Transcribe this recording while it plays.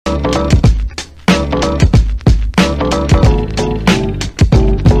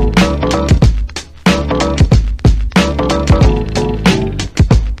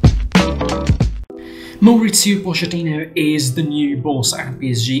Mauricio Pochettino is the new boss at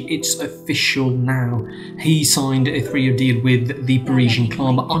PSG. It's official now. He signed a 3-year deal with the Parisian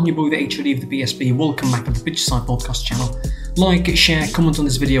club. I'm your boy, the HOD of the PSP. Welcome back to the Pitchside Podcast channel. Like, share, comment on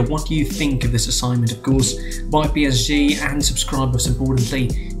this video. What do you think of this assignment, of course, by PSG? And subscribe, most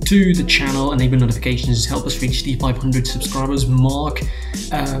importantly, to the channel. Enable notifications. Help us reach the 500 subscribers mark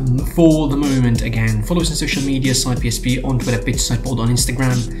for the moment. Again, follow us on social media, site PSP on Twitter, Pitchside Pod on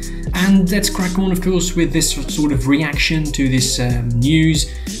Instagram. And let's crack on, of course, with this sort of reaction to this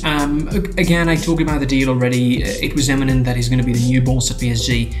news. Again, I talked about the deal already. It was eminent that he's going to be the new boss at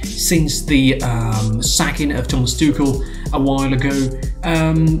PSG since the sacking of Thomas Tuchel a while ago.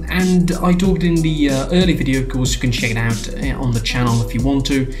 And I talked in the early video, of course, you can check it out on the channel if you want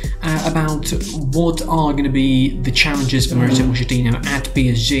to, about what are going to be the challenges for Mauricio Pochettino at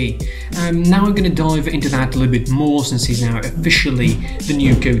PSG. Now I'm going to dive into that a little bit more since he's now officially the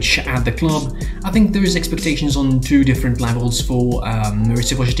new coach at the club. I think there is expectations on two different levels for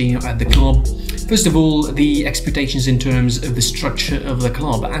Mauricio Pochettino at the club. First of all, the expectations in terms of the structure of the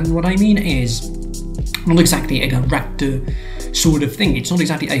club, and what I mean is not exactly a director sort of thing. It's not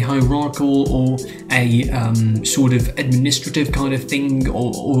exactly a hierarchical or a sort of administrative kind of thing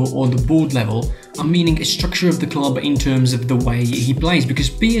or the board level. I'm meaning a structure of the club in terms of the way he plays, because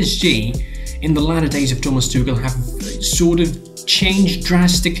PSG in the latter days of Thomas Tuchel have sort of changed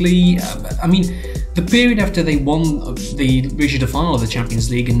drastically. I mean, the period after they reached the final of the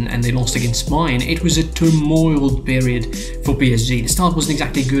Champions League and they lost against Bayern, it was a turmoiled period for PSG. The start wasn't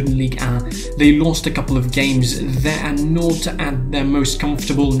exactly good in Ligue 1. They lost a couple of games. They are not at their most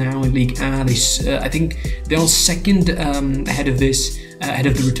comfortable now in Ligue 1. I think they are second ahead of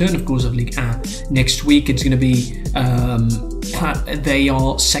the return, of course, of Ligue 1 next week. It's going to be they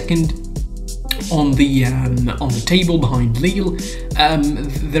are second on the table behind Lille.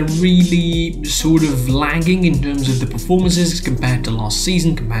 They're really sort of lagging in terms of the performances compared to last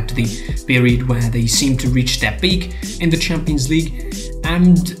season, compared to the period where they seemed to reach their peak in the Champions League.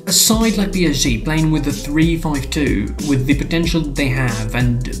 And a side like PSG playing with the 3-5-2, with the potential that they have,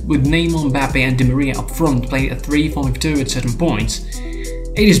 and with Neymar, Mbappe and Di Maria up front playing a 3-5-2 at certain points,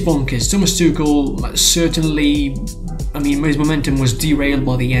 it is bonkers. Thomas Tuchel certainly, I mean, his momentum was derailed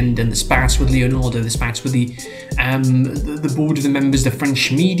by the end, and the spats with Leonardo, the spats with the board of the members, the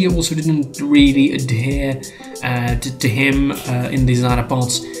French media also didn't really adhere to him in these latter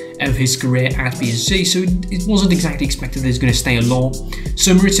parts of his career at PSG, so it wasn't exactly expected that he's going to stay a lot.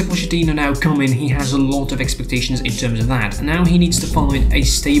 So Mauricio Pochettino now coming, he has a lot of expectations in terms of that, and now he needs to find a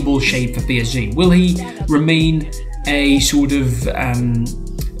stable shape for PSG. Will he remain a sort of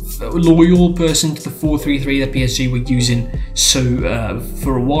loyal person to the 4-3-3 that PSG were using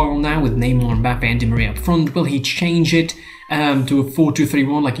for a while now, with Neymar, Mbappe and Di Maria up front? Will he change it to a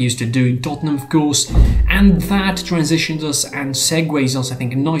 4-2-3-1 like he used to do in Tottenham, of course? And that transitions us and segues us, I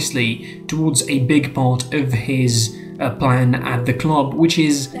think, nicely towards a big part of his plan at the club, which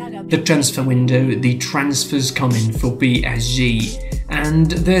is the transfer window, the transfers coming for PSG.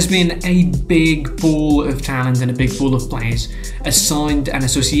 And there's been a big pool of talent and a big pool of players assigned and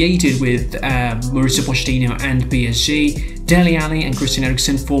associated with Mauricio Pochettino and PSG. Dele Alli and Christian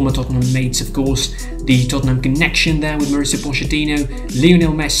Eriksen, former Tottenham mates, of course. The Tottenham connection there with Mauricio Pochettino.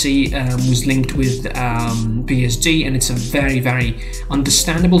 Lionel Messi was linked with PSG, and it's a very, very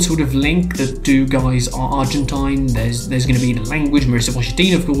understandable sort of link. The two guys are Argentine. There's going to be the language. Mauricio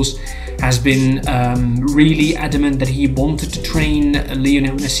Pochettino, of course, has been really adamant that he wanted to train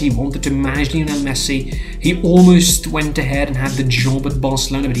Lionel Messi, wanted to manage Lionel Messi. He almost went ahead and had the job at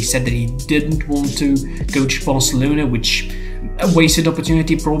Barcelona, but he said that he didn't want to coach Barcelona, which a wasted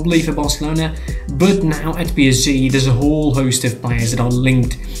opportunity probably for Barcelona. But now at PSG, there's a whole host of players that are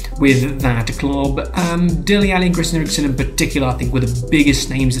linked with that club. Dele Alli and Christian Eriksen in particular, I think, were the biggest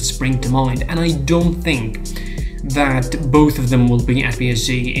names that spring to mind, and I don't think that both of them will be at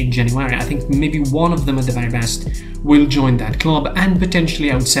PSG in January. I think maybe one of them at the very best will join that club, and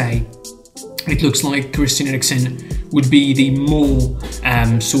potentially I would say it looks like Christian Eriksen would be the more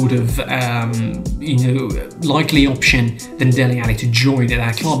sort of likely option than Dele Alli to join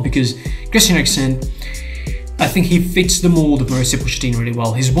that club, because Christian Eriksen, I think he fits the mold of Mauricio Pochettino really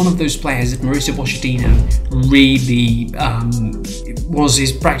well. He's one of those players that Mauricio Pochettino really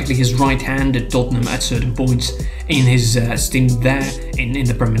was practically his right hand at Tottenham at certain points in his stint there in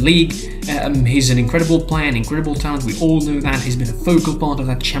the Premier League. He's an incredible player, an incredible talent. We all know that. He's been a focal part of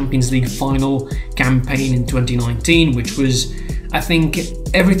that Champions League final campaign in 2019, which was, I think,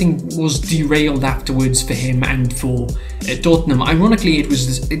 everything was derailed afterwards for him and for Tottenham. Ironically, it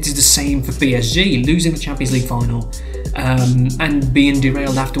is the same for PSG, losing the Champions League final and being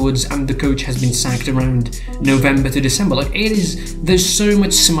derailed afterwards, and the coach has been sacked around November to December. Like, there's so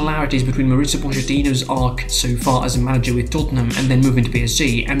much similarities between Mauricio Pochettino's arc so far as a manager with Tottenham and then moving to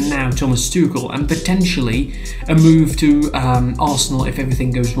PSG, and now Thomas Tuchel, and potentially a move to Arsenal if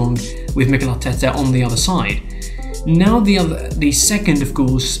everything goes wrong with Mikel Arteta on the other side. Now the second, of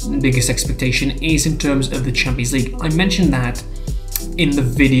course, biggest expectation is in terms of the Champions League. I mentioned that in the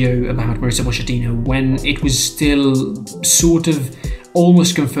video about Mauricio Pochettino when it was still sort of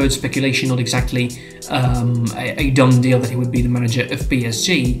almost conferred speculation, not exactly a done deal that he would be the manager of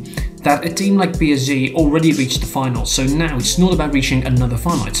PSG, that a team like PSG already reached the final. So now it's not about reaching another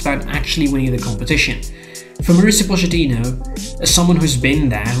final, it's about actually winning the competition. For Mauricio Pochettino, as someone who's been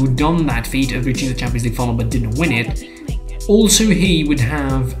there, who done that feat of reaching the Champions League final but didn't win it, also he would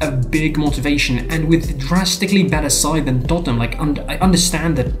have a big motivation, and with a drastically better side than Tottenham. Like, I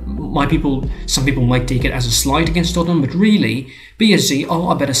understand that some people might take it as a slight against Tottenham, but really, PSG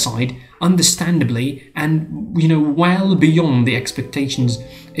are a better side, understandably, and, you know, well beyond the expectations.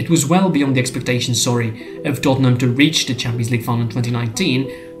 It was well beyond the expectations, of Tottenham to reach the Champions League final in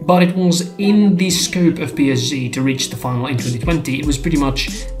 2019, but it was in the scope of PSG to reach the final in 2020. It was pretty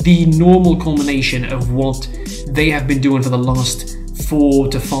much the normal culmination of what they have been doing for the last 4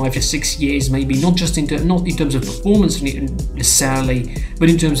 to 5 to 6 years, maybe, not in terms of performance necessarily, but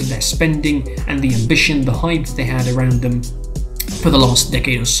in terms of their spending and the ambition, the hype that they had around them for the last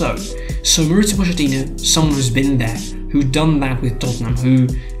decade or so. So Mauricio Pochettino, someone who's been there, who done that with Tottenham, who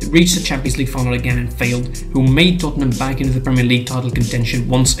reached the Champions League final again and failed, who made Tottenham back into the Premier League title contention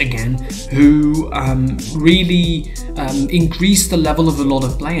once again, who really increased the level of a lot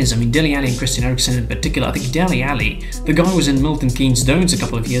of players. I mean, Dele Alli and Christian Eriksen in particular. I think Dele Alli, the guy was in Milton Keynes Dons a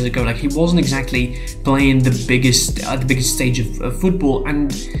couple of years ago. Like, he wasn't exactly playing the biggest stage of football,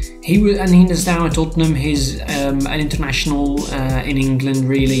 and he is now at Tottenham. He's an international in England,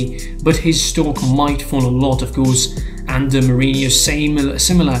 really, but his stock might fall a lot, of course, under Mourinho,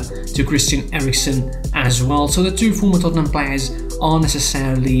 similar to Christian Eriksen as well. So the two former Tottenham players are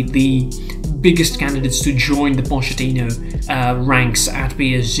necessarily the biggest candidates to join the Pochettino ranks at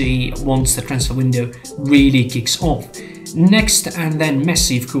PSG once the transfer window really kicks off. Next, and then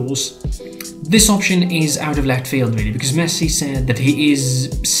Messi, of course. This option is out of left field, really, because Messi said that he is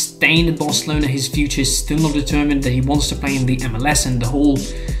staying at Barcelona, his future is still not determined, that he wants to play in the MLS, and the whole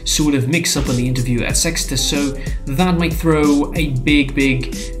sort of mix-up in the interview at Sexta, so that might throw a big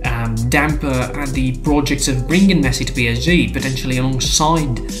damper at the projects of bringing Messi to PSG, potentially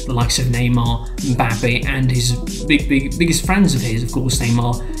alongside the likes of Neymar, Mbappe, and his biggest friends of his, of course,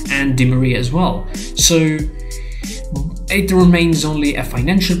 Neymar and Di Maria as well. So it remains only a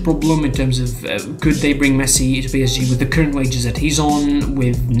financial problem in terms of could they bring Messi to PSG with the current wages that he's on,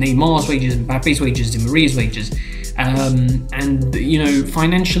 with Neymar's wages, Mbappe's wages, Di Maria's wages. And, you know,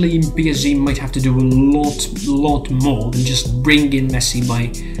 financially PSG might have to do a lot more than just bring in Messi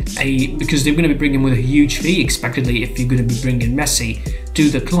because they're going to be bringing with a huge fee expectedly if you're going to be bringing Messi to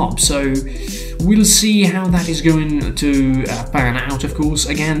the club. So we'll see how that is going to pan out, of course.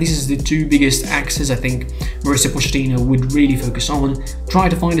 Again, this is the two biggest axes I think Mauricio Pochettino would really focus on. Try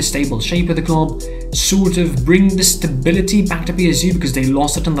to find a stable shape of the club, sort of bring the stability back to PSG, because they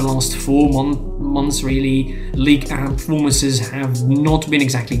lost it in the last 4 months really. League performances have not been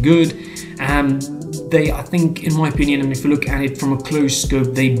exactly good. They, I think, in my opinion, and if you look at it from a close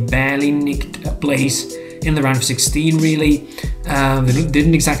scope, they barely nicked a place in the round of 16, really. They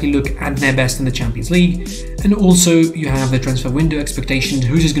didn't exactly look at their best in the Champions League. And also you have the transfer window expectations,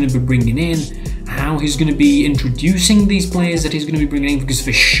 who's he's going to be bringing in, how he's going to be introducing these players that he's going to be bringing in, because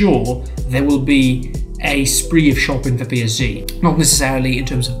for sure there will be a spree of shopping for PSG. Not necessarily in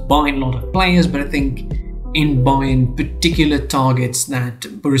terms of buying a lot of players, but I think in buying particular targets that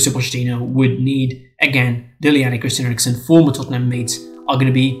Mauricio Pochettino would need. Again, Dele Alli, Christian Eriksen, former Tottenham mates, are going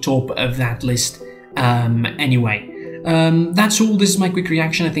to be top of that list anyway. That's all. This is my quick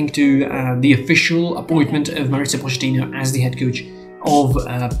reaction, I think, to the official appointment of Mauricio Pochettino as the head coach of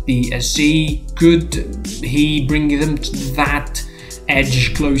PSG. Could he bring them to that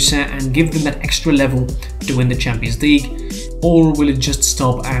edge closer and give them that extra level to win the Champions League? Or will it just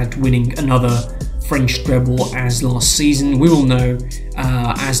stop at winning another French treble as last season? We will know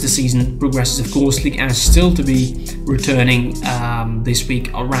as the season progresses, of course. League is still to be returning this week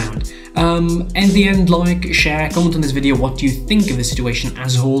around. In the end, like, share, comment on this video what you think of the situation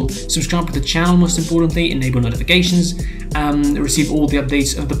as a whole. Subscribe to the channel, most importantly, enable notifications, receive all the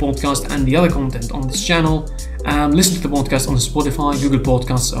updates of the podcast and the other content on this channel. Listen to the podcast on Spotify, Google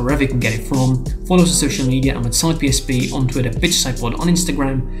Podcasts, or wherever you can get it from. Follow us on social media. I'm at SidePSP on Twitter, PitchSidePod on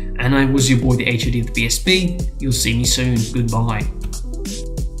Instagram, and I was your boy, the HOD of the PSP. You'll see me soon. Goodbye.